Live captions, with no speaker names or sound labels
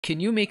Can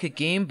you make a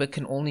game but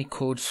can only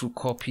code through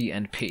copy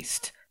and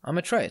paste? I'ma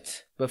try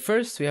it. But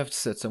first we have to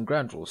set some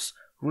ground rules.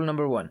 Rule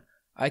number 1.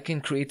 I can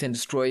create and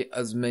destroy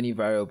as many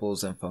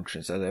variables and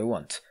functions as I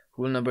want.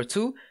 Rule number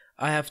 2.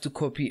 I have to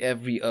copy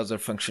every other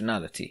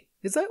functionality.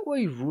 Is that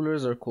why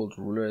rulers are called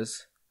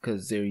rulers?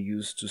 Because they're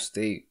used to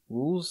state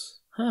rules?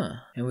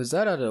 And with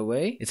that out of the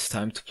way, it's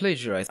time to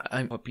plagiarize.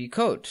 I'm copy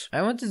code.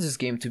 I wanted this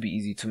game to be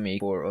easy to make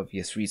for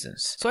obvious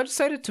reasons. So I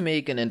decided to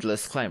make an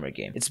endless climber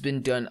game. It's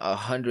been done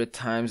 100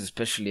 times,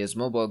 especially as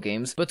mobile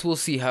games, but we'll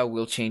see how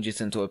we'll change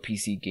it into a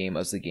PC game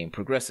as the game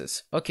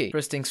progresses. Okay,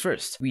 first things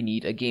first, we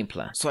need a game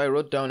plan. So I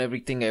wrote down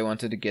everything I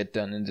wanted to get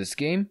done in this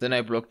game, then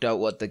I blocked out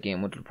what the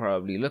game would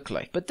probably look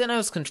like. But then I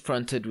was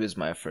confronted with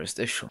my first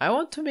issue. I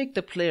want to make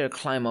the player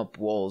climb up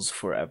walls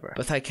forever,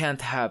 but I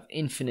can't have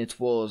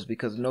infinite walls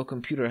because no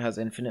computer has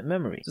infinite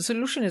memory. The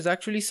solution is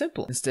actually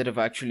simple. Instead of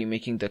actually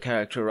making the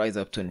character rise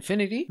up to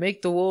infinity,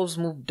 make the walls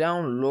move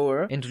down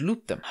lower and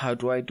loop them. How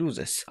do I do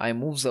this? I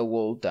move the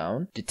wall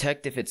down,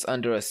 detect if it's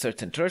under a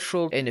certain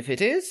threshold, and if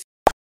it is,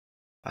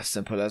 as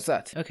simple as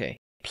that. Okay,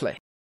 play.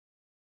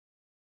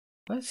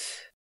 What?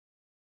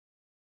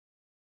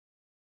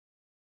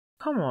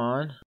 Come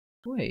on.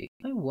 Wait,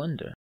 I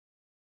wonder.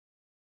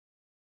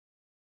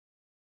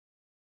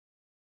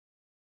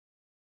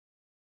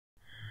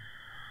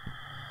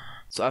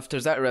 So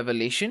after that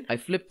revelation, I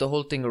flipped the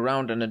whole thing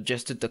around and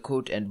adjusted the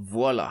code and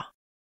voila!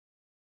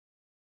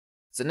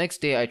 The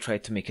next day I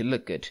tried to make it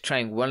look good,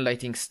 trying one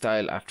lighting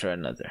style after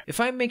another.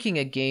 If I'm making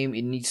a game,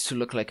 it needs to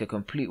look like a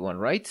complete one,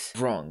 right?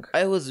 Wrong.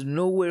 I was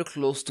nowhere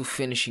close to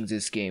finishing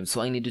this game,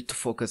 so I needed to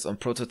focus on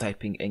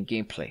prototyping and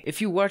gameplay.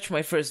 If you watch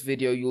my first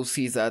video, you'll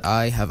see that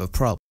I have a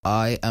problem.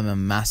 I am a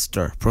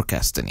master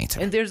procrastinator.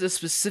 And there's a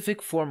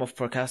specific form of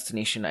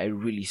procrastination I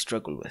really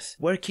struggle with.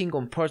 Working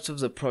on parts of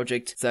the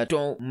project that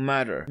don't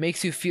matter.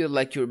 Makes you feel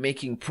like you're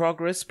making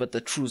progress, but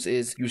the truth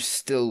is, you're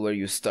still where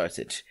you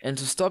started. And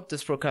to stop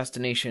this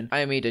procrastination,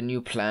 I made a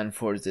new plan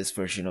for this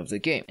version of the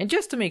game. And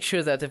just to make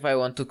sure that if I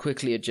want to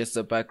quickly adjust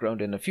the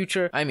background in the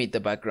future, I made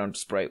the background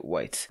sprite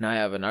white. Now I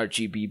have an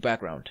RGB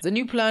background. The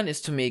new plan is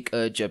to make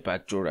a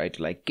jetpack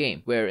joyride-like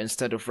game, where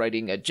instead of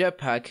riding a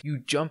jetpack, you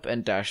jump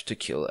and dash to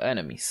kill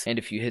enemies. And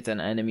if you hit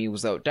an enemy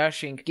without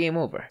dashing, game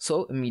over.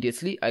 So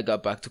immediately I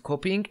got back to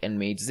copying and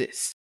made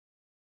this.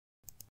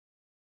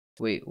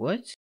 Wait,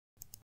 what?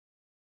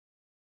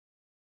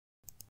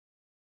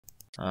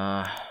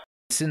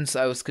 Since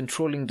I was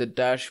controlling the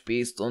dash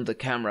based on the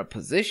camera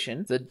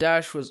position, the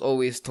dash was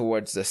always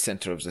towards the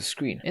center of the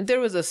screen. And there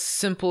was a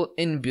simple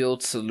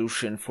inbuilt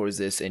solution for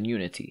this in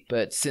Unity.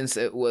 But since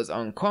it was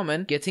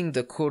uncommon, getting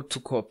the code to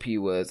copy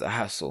was a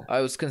hassle.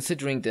 I was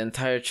considering the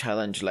entire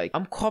challenge like,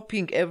 I'm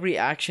copying every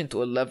action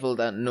to a level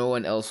that no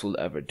one else will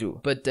ever do.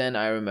 But then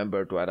I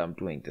remembered what I'm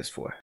doing this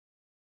for.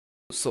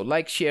 So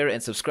like, share,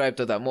 and subscribe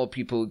so that more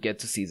people get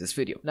to see this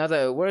video. Now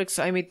that it works,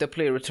 I made the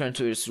player return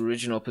to its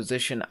original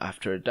position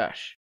after a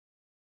dash.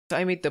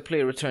 I made the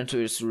player return to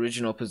its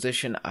original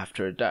position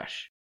after a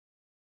dash.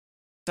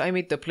 I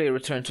made the player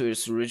return to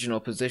its original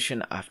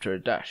position after a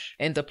dash.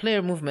 And the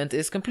player movement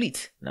is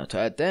complete. Now to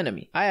add the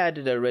enemy. I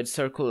added a red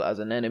circle as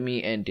an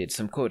enemy and did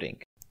some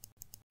coding.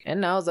 And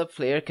now the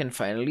player can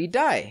finally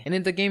die. And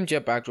in the game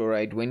Jetpack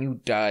Joyride, when you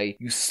die,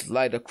 you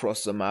slide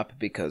across the map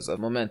because of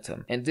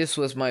momentum. And this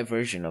was my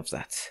version of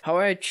that. How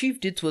I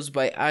achieved it was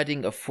by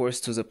adding a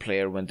force to the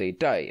player when they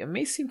die. It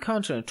may seem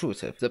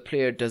counterintuitive. The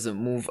player doesn't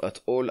move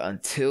at all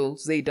until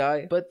they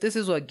die, but this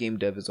is what game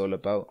dev is all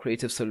about.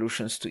 Creative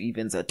solutions to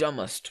even the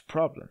dumbest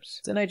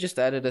problems. Then I just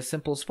added a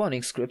simple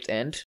spawning script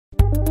and...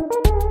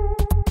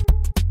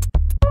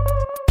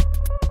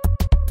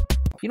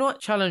 You know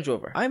what? Challenge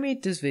over. I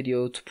made this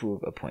video to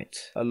prove a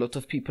point. A lot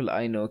of people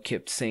I know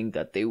kept saying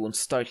that they won't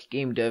start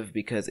game dev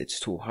because it's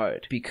too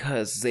hard.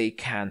 Because they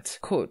can't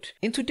code.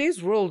 In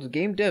today's world,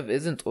 game dev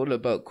isn't all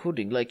about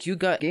coding. Like, you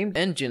got game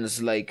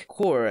engines like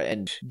Core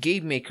and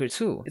Game Maker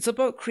too. It's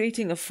about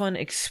creating a fun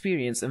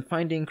experience and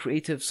finding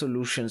creative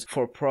solutions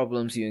for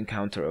problems you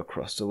encounter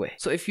across the way.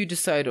 So if you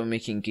decide on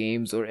making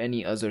games or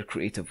any other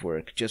creative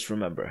work, just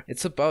remember,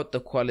 it's about the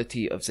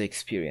quality of the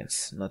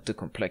experience, not the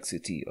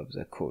complexity of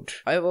the code.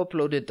 I have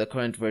uploaded the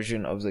current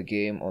version of the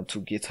game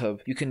onto GitHub.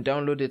 You can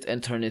download it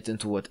and turn it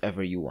into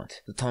whatever you want.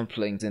 The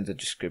template is in the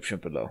description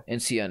below.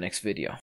 And see you next video.